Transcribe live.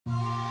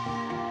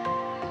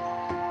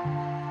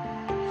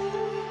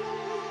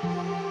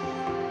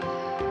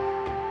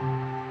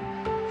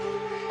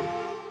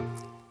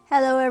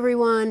Hello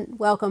everyone,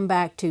 welcome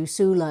back to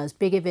Sula's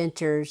Big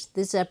Adventures.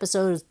 This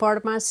episode is part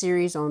of my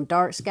series on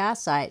dark sky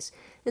sights,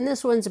 and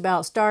this one's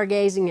about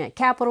stargazing at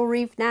Capitol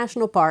Reef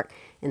National Park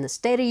in the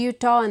state of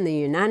Utah in the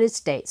United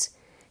States.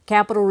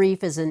 Capitol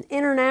Reef is an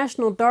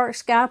international dark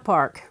sky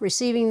park,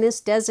 receiving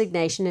this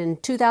designation in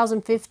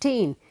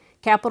 2015.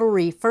 Capitol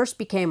Reef first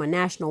became a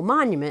national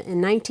monument in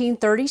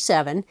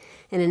 1937,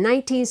 and in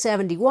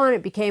 1971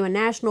 it became a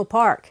national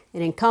park.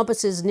 It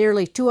encompasses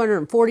nearly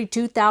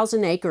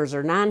 242,000 acres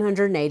or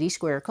 980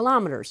 square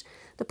kilometers.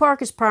 The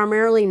park is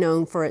primarily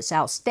known for its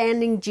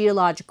outstanding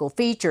geological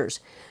features,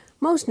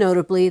 most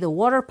notably the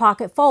Water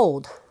Pocket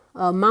Fold,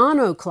 a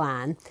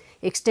monocline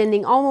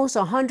extending almost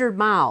 100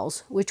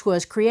 miles, which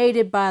was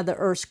created by the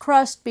Earth's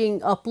crust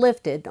being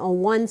uplifted on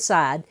one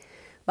side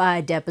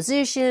by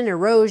deposition,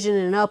 erosion,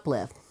 and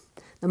uplift.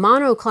 The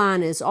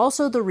monocline is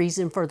also the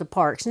reason for the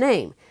park's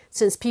name,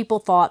 since people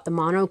thought the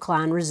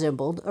monocline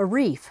resembled a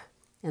reef.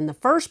 And the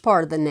first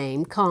part of the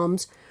name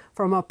comes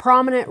from a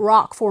prominent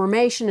rock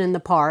formation in the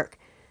park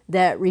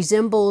that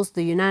resembles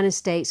the United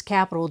States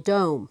Capitol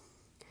Dome.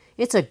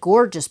 It's a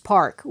gorgeous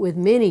park with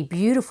many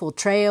beautiful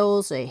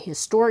trails, a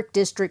historic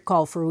district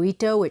called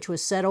Fruita, which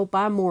was settled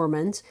by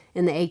Mormons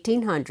in the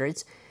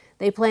 1800s.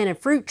 They planted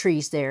fruit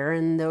trees there,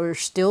 and they're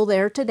still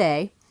there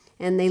today.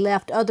 And they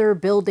left other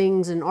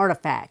buildings and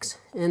artifacts.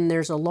 And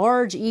there's a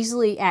large,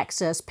 easily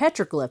accessed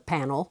petroglyph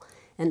panel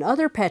and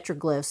other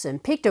petroglyphs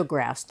and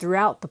pictographs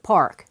throughout the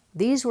park.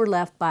 These were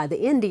left by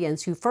the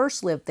Indians who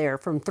first lived there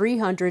from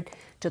 300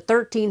 to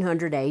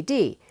 1300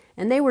 AD,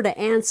 and they were the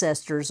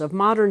ancestors of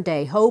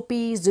modern-day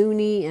Hopi,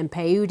 Zuni, and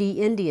Paiute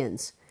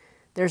Indians.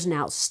 There's an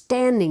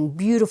outstanding,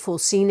 beautiful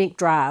scenic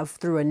drive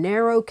through a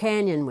narrow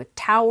canyon with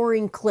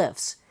towering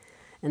cliffs,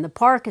 and the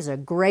park is a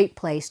great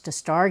place to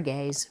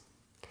stargaze.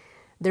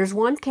 There's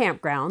one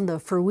campground, the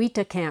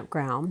Fruita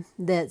campground,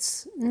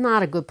 that's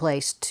not a good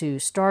place to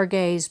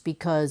stargaze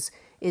because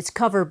it's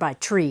covered by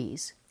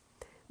trees.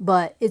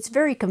 But it's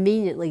very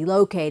conveniently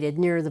located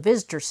near the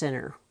visitor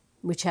center,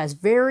 which has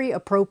very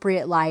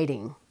appropriate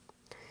lighting.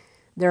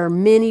 There are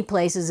many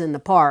places in the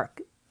park,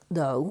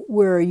 though,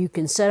 where you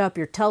can set up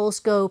your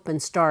telescope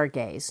and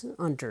stargaze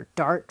under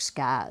dark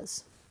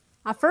skies.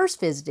 I first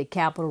visited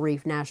Capitol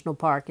Reef National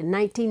Park in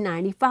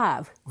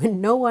 1995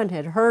 when no one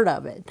had heard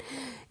of it.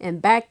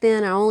 And back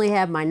then I only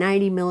had my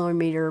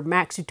 90mm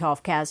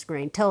Maxutov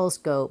Cassegrain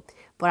telescope,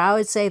 but I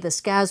would say the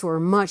skies were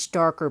much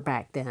darker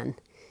back then.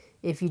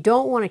 If you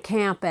don't want to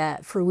camp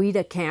at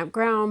Fruita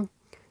Campground,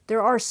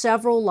 there are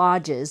several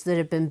lodges that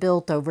have been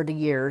built over the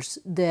years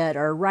that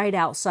are right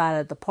outside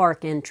of the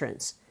park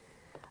entrance.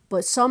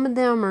 But some of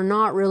them are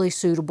not really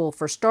suitable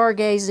for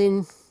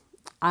stargazing.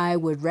 I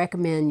would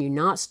recommend you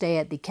not stay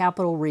at the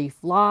Capitol Reef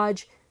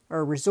Lodge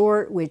or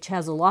resort, which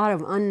has a lot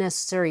of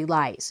unnecessary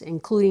lights,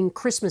 including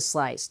Christmas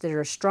lights that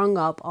are strung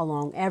up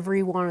along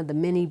every one of the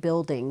many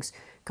buildings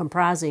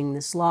comprising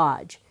this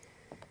lodge.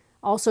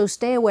 Also,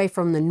 stay away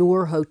from the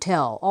Noor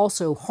Hotel,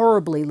 also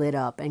horribly lit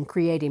up and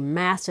creating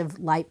massive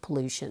light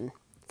pollution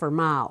for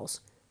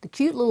miles. The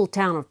cute little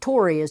town of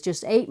Torrey is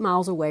just 8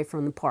 miles away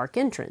from the park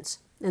entrance.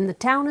 And the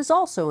town is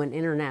also an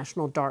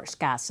international dark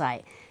sky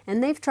site,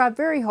 and they've tried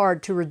very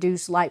hard to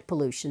reduce light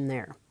pollution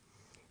there.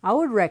 I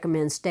would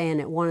recommend staying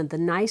at one of the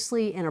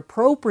nicely and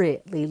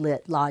appropriately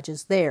lit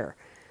lodges there,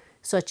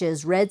 such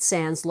as Red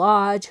Sands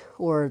Lodge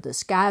or the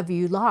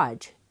Skyview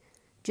Lodge.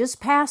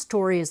 Just past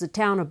Torrey is the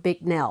town of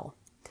Bicknell,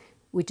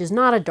 which is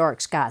not a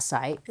dark sky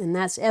site, and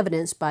that's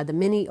evidenced by the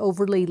many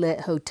overly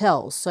lit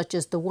hotels, such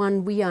as the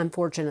one we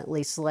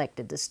unfortunately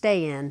selected to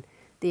stay in,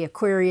 the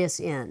Aquarius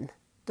Inn.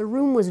 The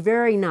room was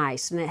very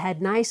nice and it had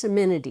nice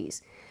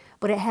amenities,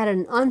 but it had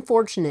an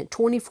unfortunate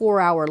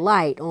 24-hour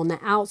light on the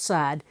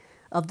outside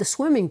of the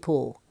swimming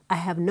pool. I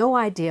have no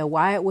idea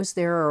why it was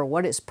there or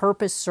what its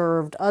purpose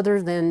served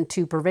other than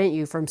to prevent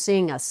you from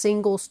seeing a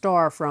single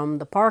star from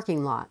the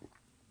parking lot.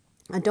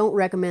 I don't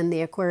recommend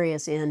the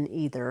Aquarius Inn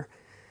either.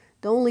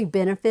 The only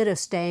benefit of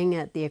staying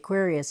at the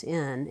Aquarius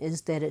Inn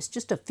is that it's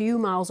just a few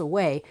miles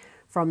away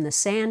from the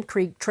Sand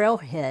Creek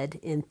Trailhead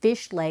in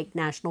Fish Lake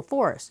National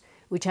Forest,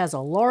 which has a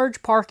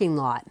large parking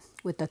lot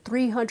with a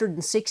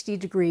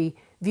 360-degree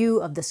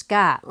view of the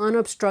sky,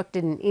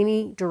 unobstructed in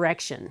any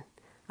direction.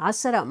 I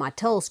set up my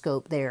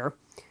telescope there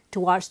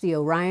to watch the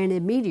Orion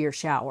and meteor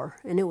shower,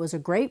 and it was a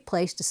great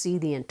place to see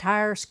the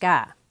entire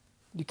sky.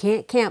 You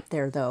can't camp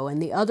there, though,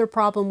 and the other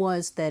problem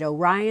was that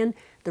Orion,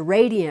 the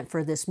radiant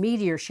for this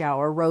meteor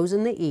shower, rose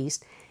in the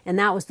east, and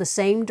that was the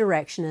same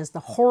direction as the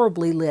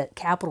horribly lit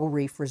Capitol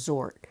Reef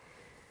Resort.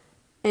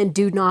 And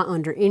do not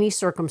under any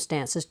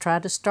circumstances try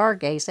to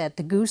stargaze at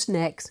the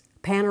Gooseneck's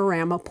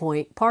Panorama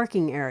Point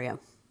parking area.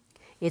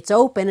 It's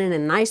open and a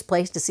nice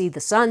place to see the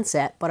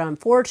sunset, but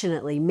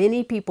unfortunately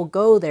many people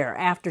go there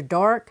after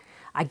dark,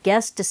 I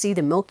guess to see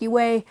the Milky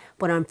Way,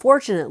 but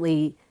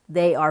unfortunately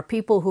they are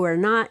people who are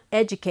not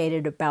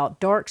educated about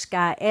dark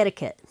sky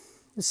etiquette.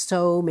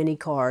 So many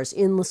cars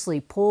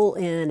endlessly pull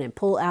in and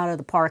pull out of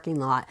the parking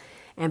lot,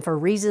 and for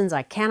reasons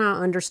I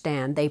cannot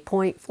understand, they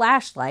point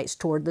flashlights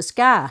toward the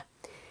sky.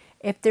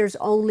 If there's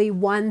only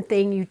one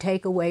thing you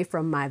take away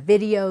from my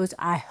videos,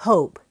 I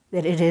hope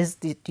that it is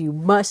that you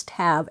must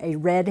have a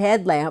red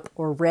headlamp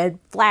or red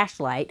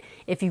flashlight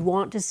if you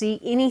want to see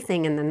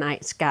anything in the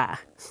night sky,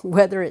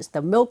 whether it's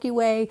the Milky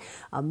Way,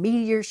 a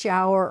meteor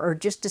shower, or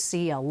just to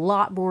see a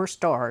lot more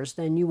stars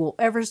than you will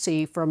ever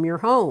see from your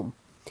home.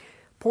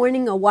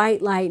 Pointing a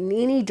white light in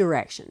any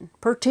direction,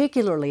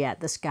 particularly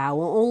at the sky,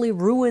 will only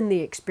ruin the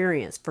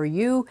experience for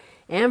you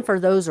and for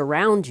those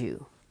around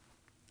you.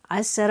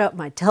 I set up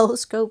my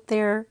telescope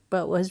there,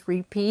 but was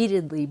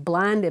repeatedly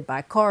blinded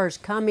by cars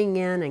coming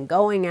in and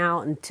going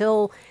out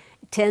until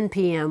 10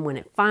 p.m. when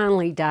it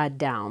finally died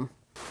down.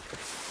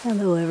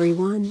 Hello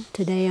everyone.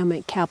 Today I'm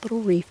at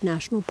Capitol Reef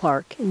National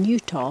Park in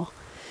Utah.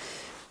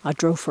 I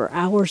drove for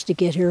hours to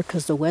get here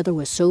because the weather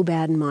was so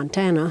bad in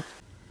Montana.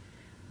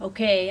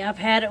 Okay, I've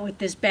had it with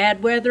this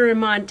bad weather in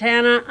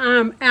Montana.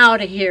 I'm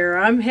out of here.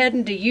 I'm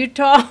heading to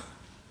Utah.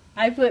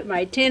 I put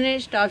my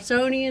 10-inch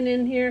Dobsonian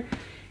in here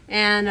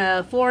and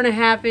a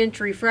 4.5-inch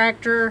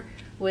refractor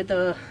with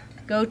a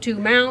go-to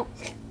mount.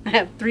 I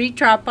have 3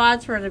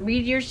 tripods for the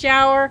meteor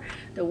shower.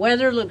 The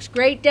weather looks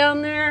great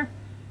down there.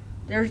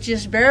 There's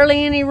just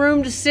barely any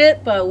room to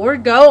sit, but we're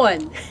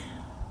going.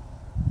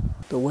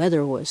 The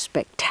weather was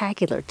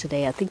spectacular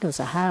today. I think it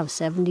was a high of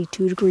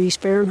 72 degrees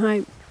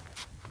Fahrenheit.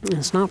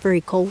 It's not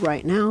very cold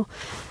right now,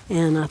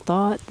 and I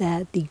thought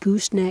that the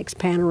Gooseneck's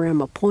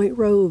Panorama Point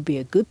Road would be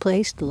a good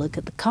place to look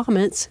at the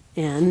comets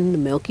and the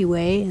Milky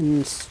Way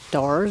and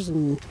stars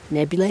and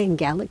nebulae and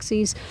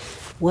galaxies.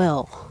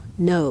 Well,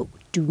 no,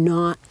 do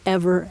not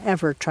ever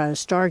try to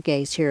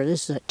stargaze here.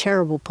 This is a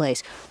terrible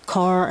place.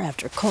 Car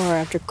after car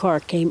after car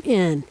came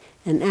in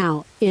and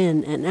out,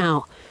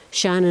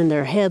 shining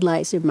their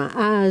headlights in my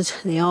eyes.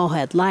 They all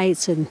had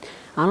lights, and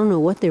I don't know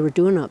what they were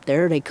doing up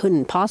there. They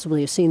couldn't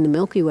possibly have seen the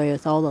Milky Way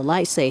with all the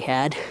lights they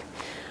had.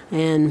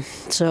 And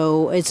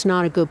so it's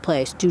not a good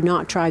place. Do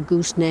not try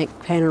Gooseneck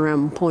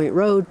Panorama Point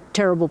Road.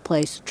 Terrible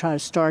place to try to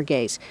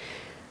stargaze.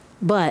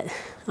 But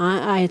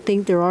I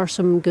think there are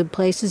some good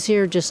places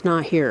here, just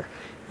not here.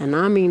 And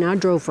I mean, I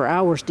drove for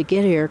hours to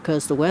get here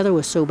because the weather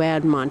was so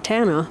bad in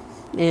Montana.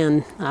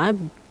 And I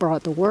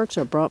brought the works.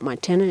 I brought my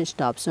 10-inch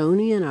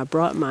Dobsonian. I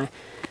brought my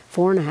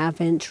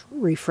 4.5-inch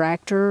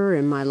refractor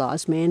and my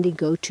Losmandy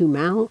go-to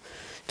mount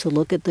to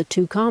look at the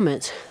 2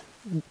 comets.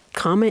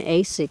 Comet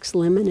A6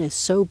 Lemon is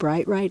so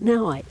bright right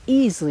now. I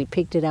easily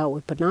picked it out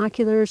with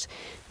binoculars.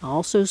 I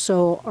also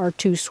saw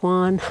R2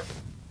 Swan.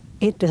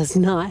 It does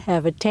not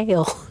have a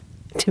tail.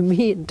 To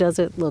me, it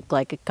doesn't look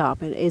like a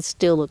comet. It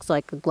still looks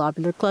like a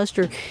globular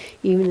cluster,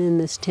 even in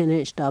this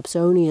 10-inch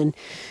Dobsonian.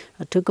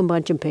 I took a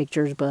bunch of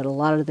pictures, but a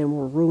lot of them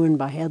were ruined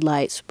by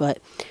headlights. But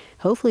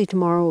hopefully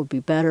tomorrow will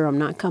be better. I'm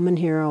not coming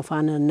here. I'll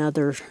find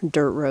another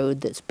dirt road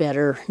that's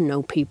better,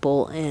 no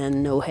people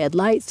and no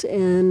headlights.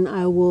 And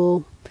I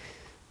will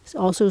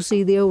also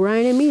see the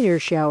Orion and meteor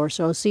shower,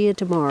 so I'll see you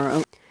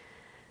tomorrow.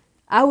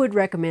 I would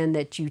recommend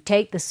that you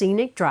take the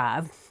scenic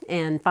drive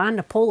and find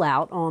a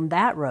pullout on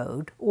that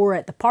road, or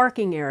at the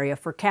parking area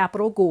for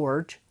Capitol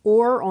Gorge,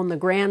 or on the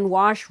Grand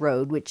Wash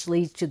Road, which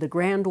leads to the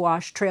Grand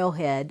Wash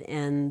Trailhead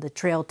and the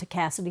trail to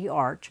Cassidy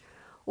Arch,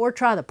 or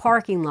try the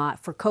parking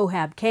lot for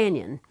Cohab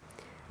Canyon,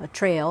 a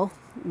trail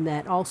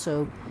that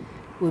also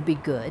would be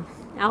good.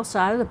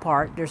 Outside of the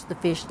park, there's the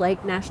Fish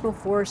Lake National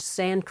Forest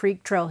Sand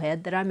Creek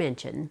Trailhead that I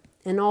mentioned.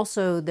 And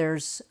also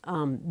there's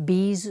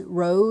Bees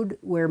Road,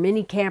 where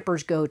many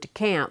campers go to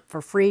camp for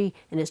free,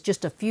 and it's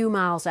just a few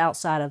miles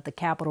outside of the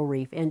Capitol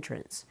Reef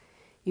entrance.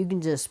 You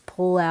can just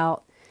pull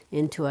out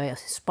into a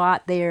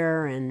spot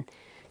there and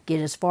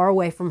get as far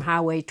away from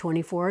Highway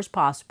 24 as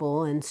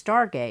possible and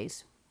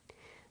stargaze.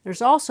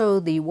 There's also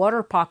the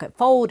Water Pocket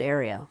Fold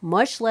area,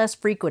 much less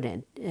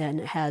frequented, and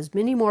it has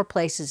many more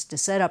places to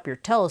set up your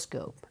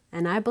telescope.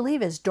 And I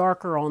believe it's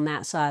darker on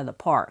that side of the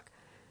park,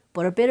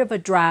 but a bit of a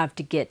drive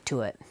to get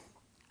to it.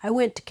 I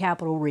went to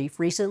Capitol Reef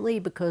recently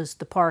because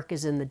the park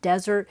is in the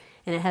desert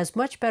and it has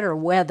much better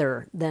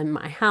weather than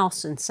my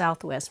house in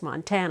southwest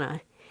Montana,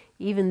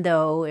 even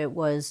though it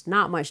was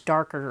not much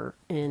darker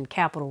in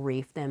Capitol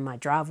Reef than my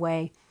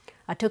driveway.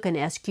 I took an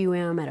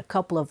SQM at a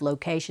couple of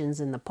locations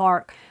in the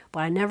park,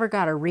 but I never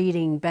got a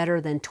reading better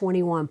than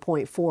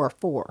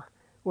 21.44,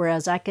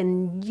 whereas I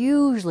can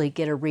usually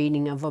get a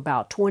reading of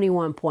about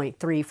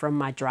 21.3 from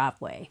my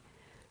driveway.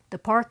 The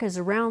park is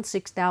around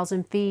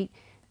 6,000 feet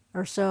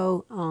or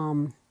so,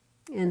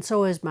 and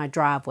so is my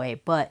driveway,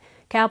 but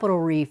Capitol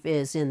Reef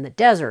is in the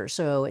desert,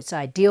 so it's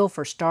ideal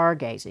for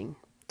stargazing.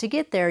 To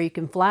get there, you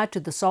can fly to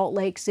the Salt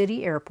Lake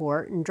City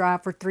Airport and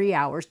drive for 3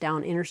 hours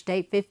down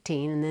Interstate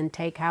 15 and then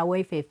take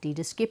Highway 50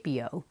 to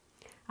Scipio.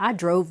 I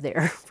drove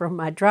there from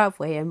my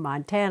driveway in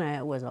Montana.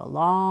 It was a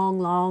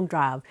long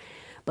drive,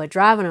 but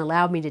driving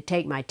allowed me to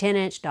take my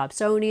 10-inch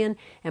Dobsonian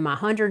and my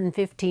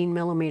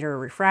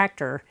 115mm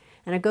refractor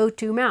and a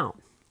go-to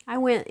mount. I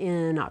went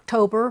in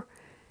October,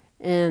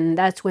 and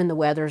that's when the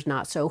weather's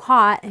not so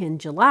hot. In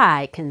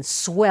July, it can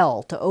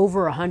swell to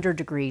over 100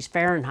 degrees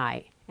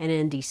Fahrenheit. And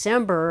in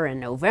December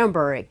and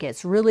November, it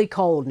gets really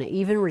cold and it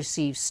even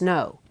receives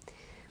snow.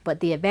 But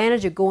the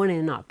advantage of going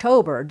in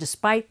October,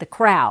 despite the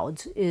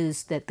crowds,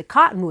 is that the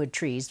cottonwood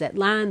trees that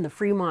line the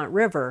Fremont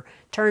River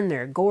turn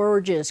their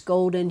gorgeous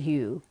golden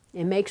hue.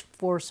 It makes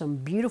for some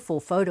beautiful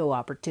photo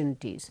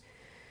opportunities.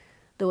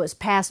 Though it's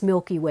past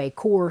Milky Way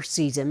core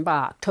season by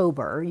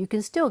October, you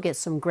can still get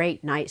some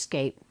great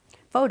nightscape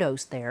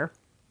photos there.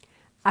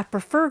 I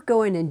prefer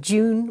going in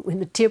June when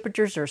the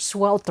temperatures are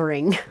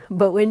sweltering,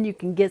 but when you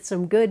can get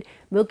some good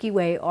Milky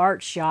Way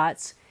art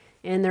shots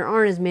and there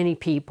aren't as many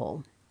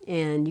people,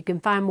 and you can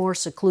find more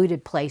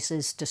secluded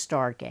places to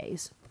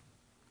stargaze.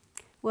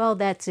 Well,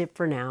 that's it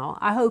for now.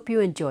 I hope you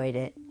enjoyed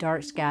it.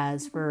 Dark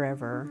skies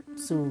forever.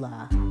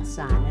 Sula,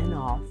 signing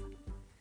off.